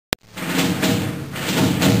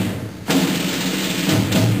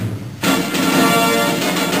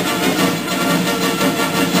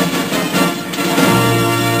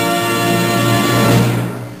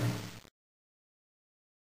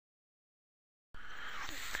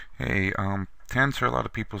Hey, to answer a lot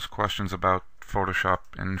of people's questions about Photoshop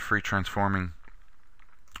and free transforming,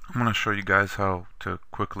 I'm going to show you guys how to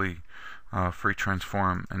quickly free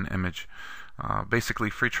transform an image.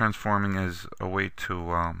 Basically, free transforming is a way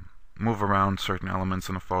to move around certain elements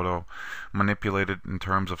in a photo, manipulate it in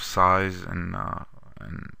terms of size and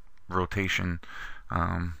rotation.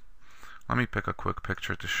 Um, Let me pick a quick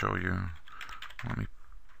picture to show you. Let me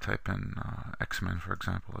type in X-Men, for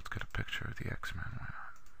example. Let's get a picture of the X-Men.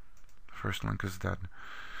 First link is dead.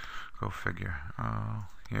 Go figure.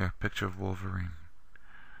 Yeah, picture of Wolverine.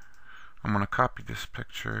 I'm gonna copy this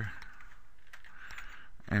picture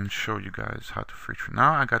and show you guys how to free transform.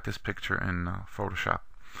 Now I got this picture in Photoshop.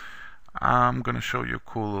 I'm gonna show you a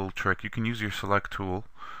cool little trick. You can use your select tool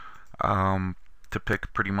to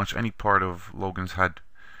pick pretty much any part of Logan's head.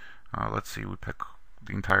 Let's see, we pick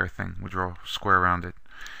the entire thing. We draw a square around it.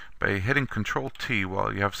 By hitting Control T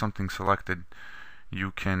while you have something selected,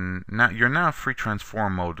 you're now free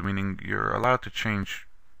transform mode, meaning you're allowed to change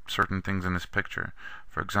certain things in this picture.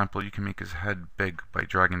 For example, you can make his head big by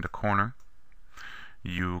dragging the corner.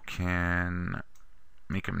 You can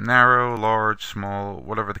make him narrow, large, small,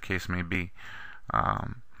 whatever the case may be.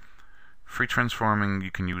 Free transforming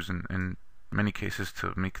you can use in many cases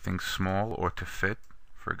to make things small or to fit.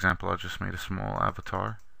 For example, I just made a small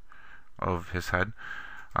avatar of his head.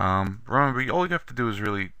 Remember, all you have to do is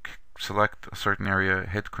really select a certain area,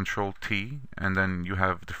 hit Control T, and then you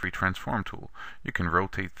have the free transform tool. You can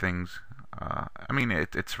rotate things.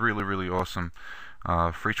 It's really awesome.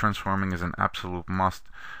 Free transforming is an absolute must.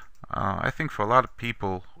 I think for a lot of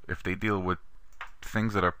people, if they deal with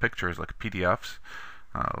things that are pictures like PDFs,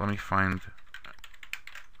 let me find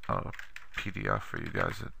a PDF for you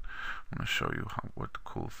guys that I'm going to show you what the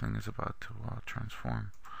cool thing is about to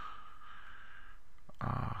transform.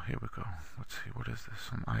 Here we go. Let's see, what is this?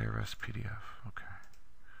 Some IRS PDF. Okay.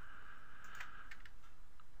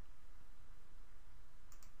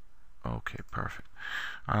 Okay, perfect.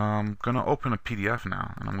 I'm going to open a PDF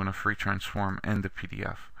now, and I'm going to free transform in the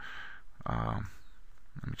PDF.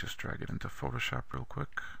 Let me just drag it into Photoshop real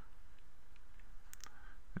quick.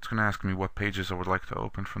 It's going to ask me what pages I would like to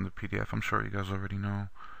open from the PDF. I'm sure you guys already know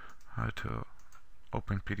how to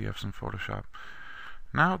open PDFs in Photoshop.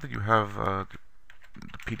 Now that you have the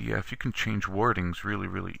PDF, you can change wordings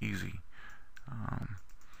really easy.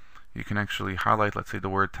 You can actually highlight, let's say, the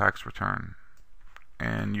word tax return,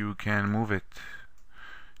 and you can move it.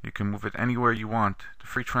 You can move it anywhere you want. The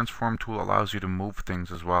free transform tool allows you to move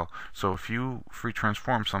things as well. So if you free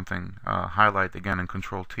transform something, highlight again and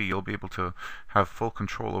Control T, you'll be able to have full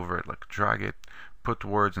control over it, like drag it, put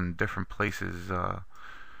words in different places.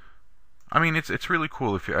 It's really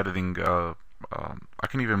cool if you're editing. I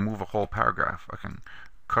can even move a whole paragraph. I can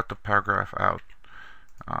cut the paragraph out.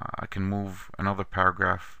 I can move another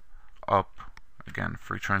paragraph up. Again,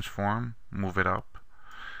 free transform, move it up.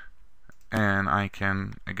 And I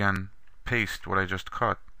can, again, paste what I just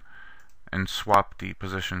cut and swap the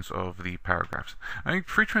positions of the paragraphs. I think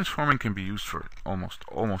free transforming can be used for almost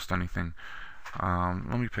anything.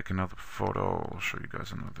 Let me pick another photo. I'll show you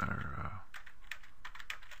guys another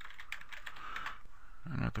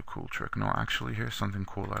cool trick. No, actually, here's something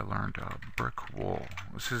cool I learned. Brick wall.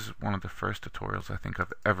 This is one of the first tutorials I think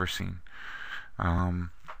I've ever seen.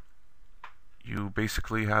 You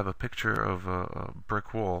basically have a picture of a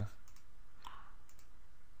brick wall.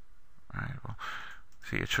 Alright, well,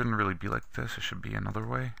 see, it shouldn't really be like this. It should be another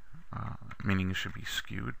way, meaning it should be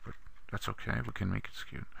skewed, but that's okay. We can make it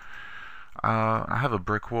skewed. I have a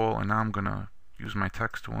brick wall, and now I'm going to use my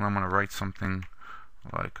text tool, and I'm going to write something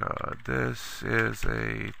like this is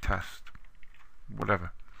a test,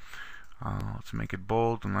 whatever. Let's make it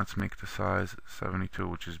bold, and let's make the size 72,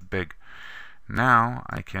 which is big. Now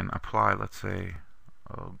I can apply, let's say,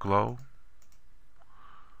 glow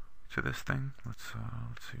to this thing. Let's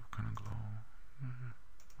see what kind of glow.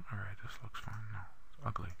 Alright, this looks fine. No, it's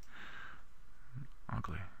ugly.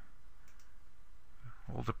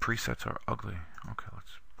 All the presets are ugly. Okay,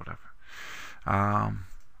 whatever.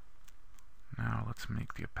 Now let's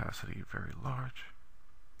make the opacity very large.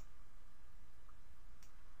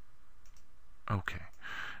 Okay.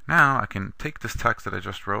 Now I can take this text that I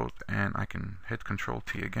just wrote and I can hit Control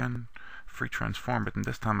T again, free transform it, and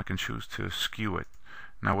this time I can choose to skew it.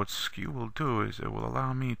 Now what skew will do is it will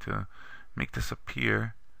allow me to make this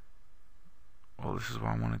appear. Well, this is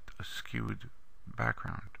why I wanted a skewed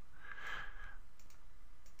background.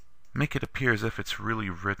 Make it appear as if it's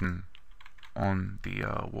really written on the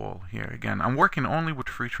wall here. Again, I'm working only with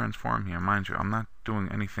free transform here, mind you. I'm not doing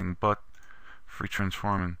anything but free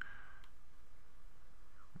transforming.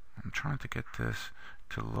 I'm trying to get this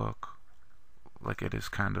to look like it is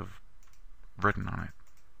kind of written on it.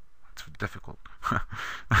 It's difficult.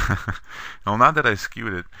 Well, now that I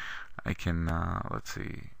skewed it, I can, let's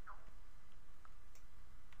see.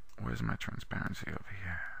 Where's my transparency over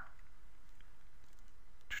here?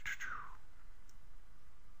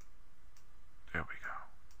 There we go.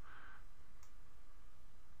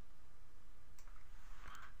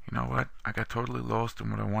 You know what? I got totally lost in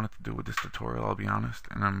what I wanted to do with this tutorial, I'll be honest,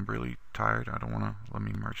 and I'm really tired. I don't want to, let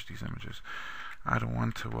me merge these images. I don't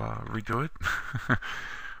want to redo it.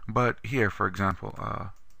 But here, for example,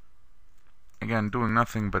 again, doing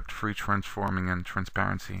nothing but free transforming and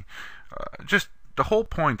transparency. Just the whole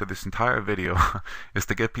point of this entire video is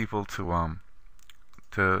to get people to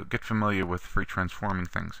get familiar with free transforming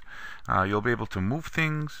things. You'll be able to move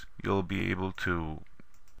things. You'll be able to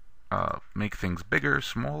make things bigger,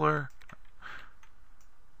 smaller.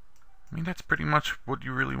 I mean, that's pretty much what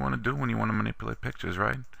you really want to do when you want to manipulate pictures,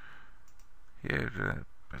 right? Yeah,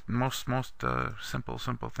 most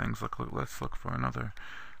simple things. Let's look for another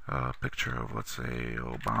picture of, let's say,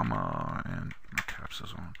 Obama, and my caps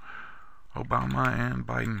is on. Obama and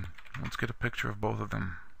Biden. Let's get a picture of both of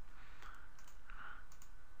them.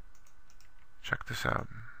 Check this out.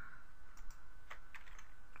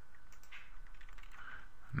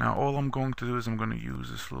 Now all I'm going to do is I'm going to use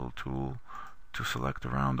this little tool to select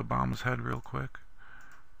around Obama's head real quick.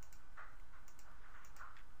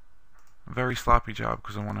 A very sloppy job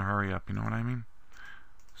because I want to hurry up, you know what I mean?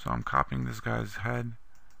 So I'm copying this guy's head.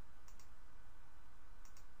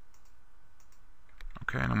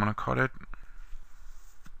 Okay, and I'm going to cut it.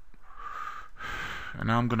 And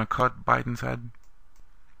now I'm going to cut Biden's head.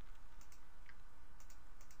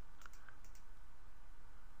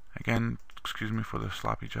 Again, excuse me for the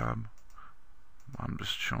sloppy job. I'm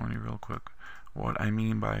just showing you real quick what I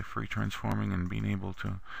mean by free transforming and being able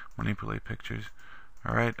to manipulate pictures.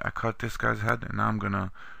 Alright, I cut this guy's head, and now I'm going to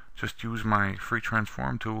just use my free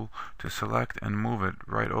transform tool to select and move it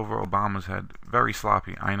right over Obama's head. Very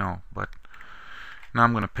sloppy, I know, but now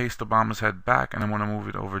I'm going to paste Obama's head back, and I want to move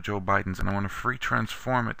it over Joe Biden's, and I want to free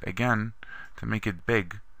transform it again to make it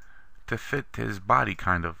big, to fit his body,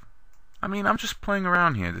 kind of. I mean, I'm just playing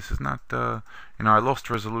around here. This is not, you know, I lost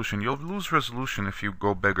resolution. You'll lose resolution if you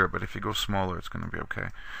go bigger, but if you go smaller, it's going to be okay.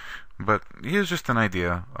 But here's just an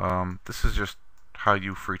idea. This is just how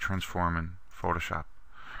you free transform in Photoshop.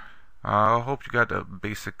 I hope you got a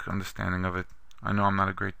basic understanding of it. I know I'm not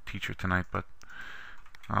a great teacher tonight, but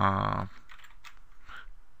you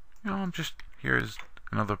know, I'm just, here's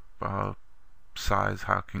another size,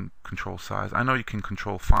 how I can control size. I know you can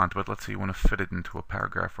control font, but let's say you want to fit it into a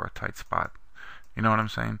paragraph or a tight spot. You know what I'm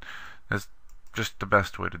saying? That's just the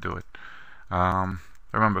best way to do it.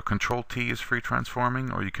 Remember, Control T is free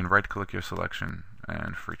transforming, or you can right click your selection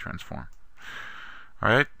and free transform.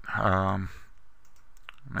 Alright,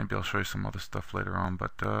 maybe I'll show you some other stuff later on,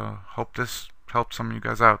 but hope this helps some of you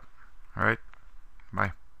guys out. Alright,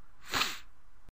 bye.